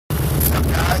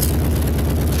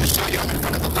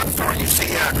bookstore, you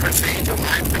see Chris Angel,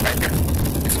 Mike the Maker.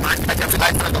 It's Mike. I guess it's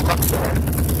like for the bookstore.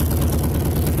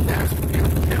 Yeah,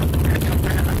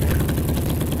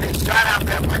 they shot out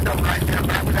that window right there,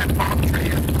 right where that palm tree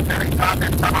is. The very top,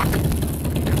 that top.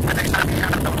 Where they shot me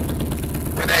out of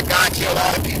where that guy killed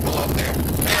all the people over there.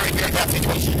 Very, very tough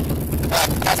situation.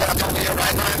 That's what I'm doing here,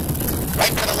 right, man?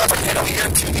 Right for the left, head over here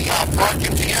to the Park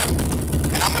MGM.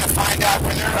 And I'm going to find out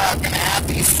where they're going to have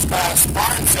these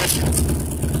sparring sessions.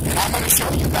 And I'm going to show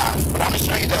you guys. But I'm going to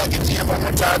show you the MGM one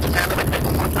more time, the Mandalay Bay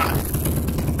one more time.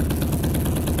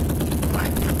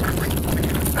 Right here, perfect. Let me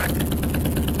get a second.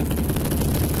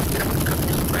 Get him with the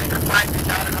McGregor fight. They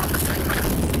got it on the same way.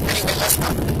 Anyway, let's go.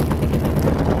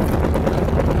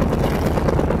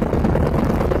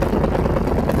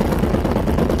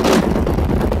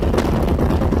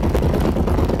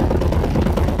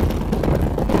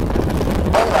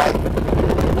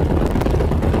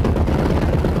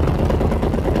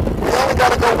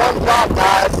 One block,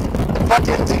 guys. The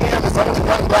fucking MGM is only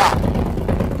one block.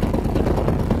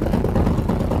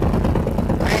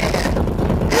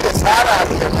 Man, it is hot out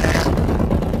here, man.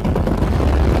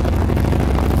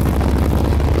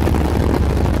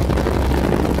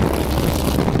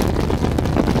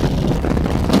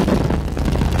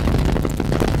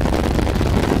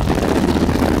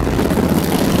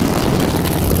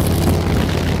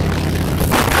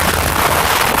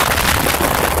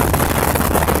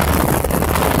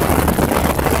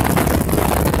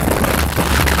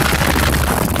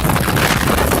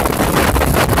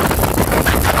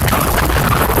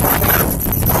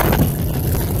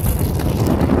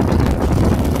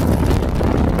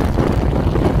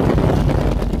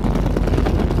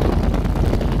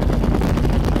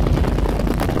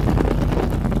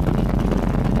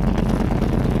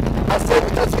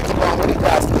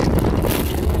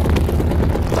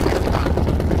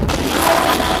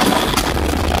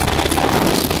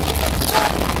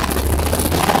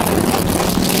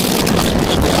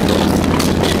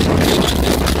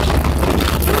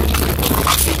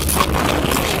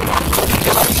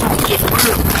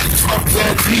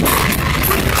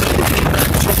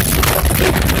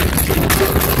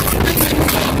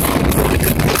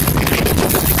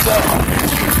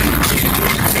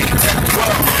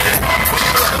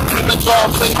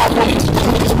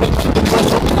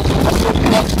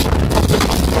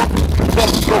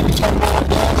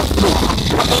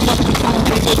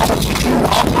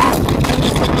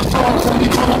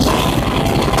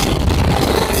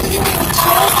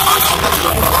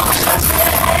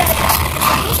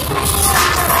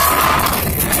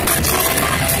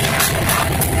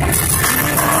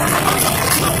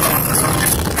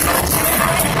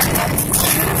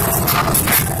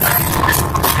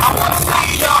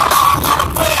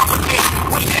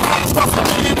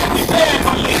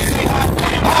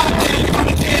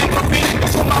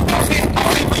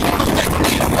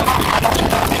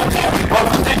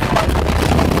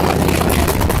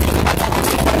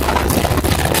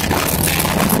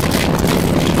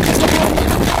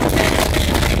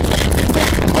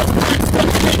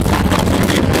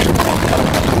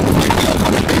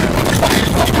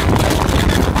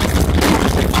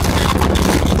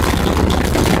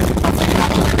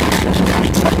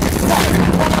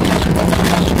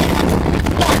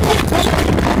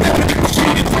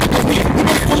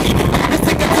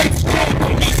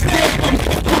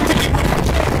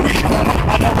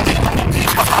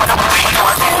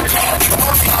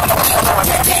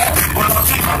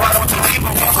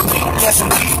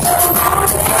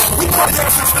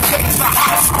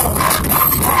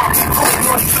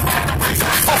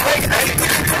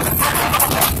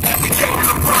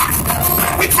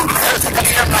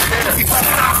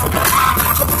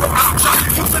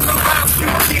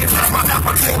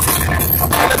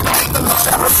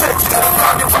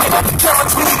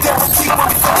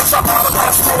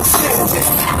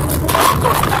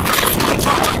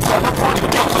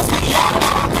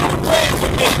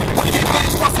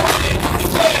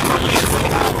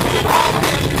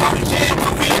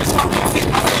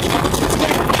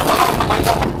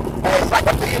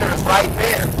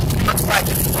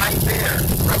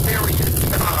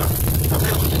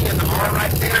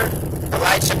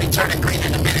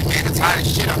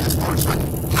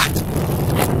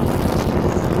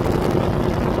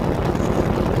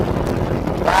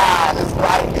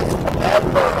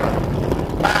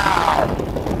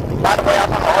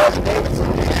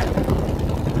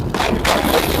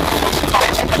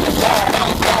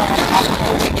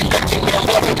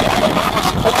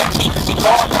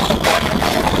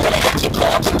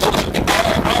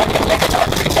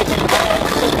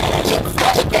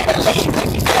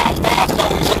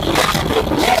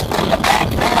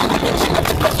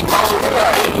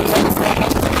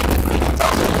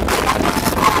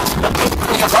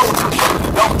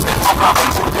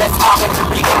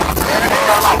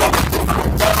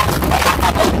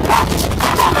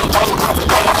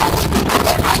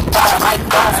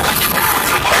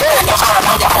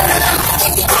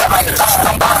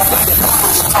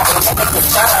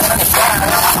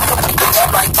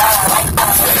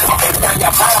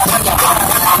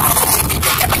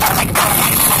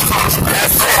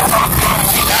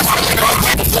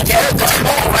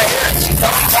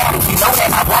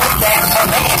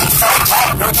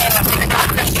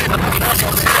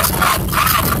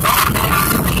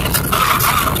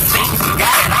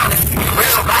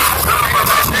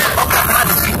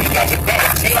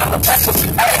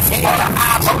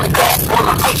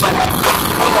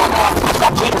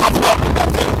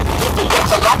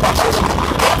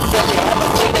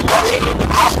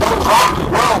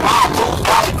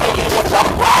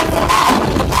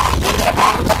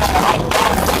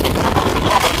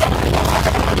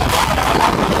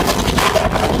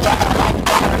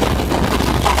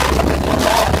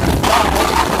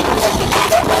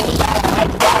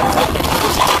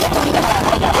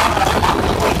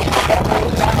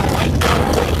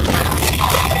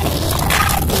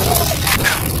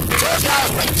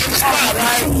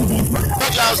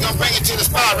 I was going to bring it to the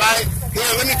spot, right? Here,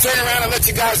 let me turn around and let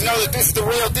you guys know that this is the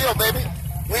real deal, baby.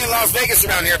 We in Las Vegas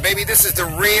around here, baby. This is the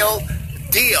real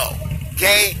deal,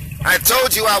 okay? I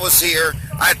told you I was here.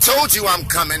 I told you I'm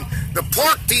coming. The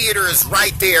Park Theater is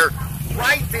right there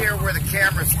where the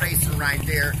camera's facing right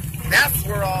there. That's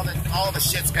where all the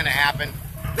shit's going to happen.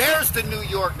 There's the New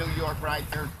York right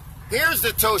there. Here's the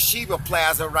Toshiba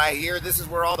Plaza right here. This is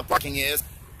where all the parking is.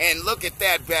 And look at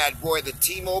that bad boy, the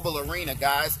T-Mobile Arena,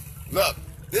 guys. Look,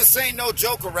 this ain't no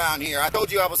joke around here. I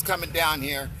told you I was coming down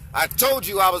here. I told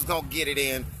you I was going to get it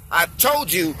in. I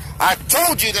told you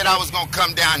that I was going to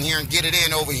come down here and get it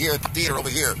in over here at the theater over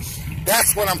here.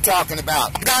 That's what I'm talking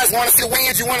about. You guys want to see the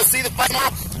wins? You want to see the fight?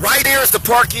 Right there is the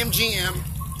Park MGM.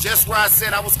 Just where I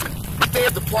said I was coming. Right there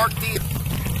is the Park Theater.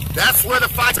 That's where the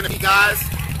fight's going to be, guys.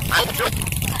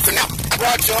 So now, I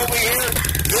brought you over here.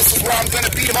 This is where I'm going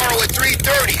to be tomorrow at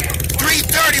 3:30.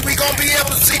 3:30, we're going to be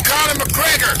able to see CONOR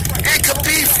McGregor and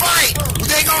KABIB fight.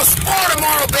 They're going to spar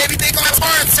tomorrow, baby. They're going to have a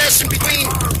sparring session between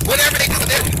whatever they do.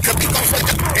 KABIB going to fight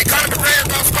and CONOR McGregor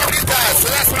going to spar these guys. So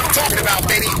that's what I'm talking about,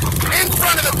 baby. In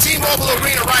front of the T-Mobile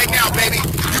Arena right now, baby.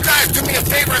 You guys do me a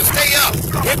favor and stay up.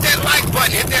 Hit that like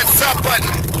button. Hit that sub button.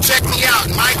 Check me out,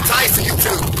 Mike Tyson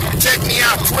YouTube. Check me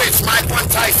out, Twitch, Mike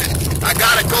Tyson. I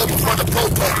gotta go before the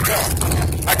popo come.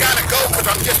 I gotta go because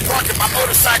I'm just parking my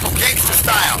motorcycle gangster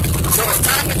style. So it's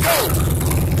time to go.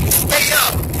 Stay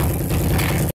up.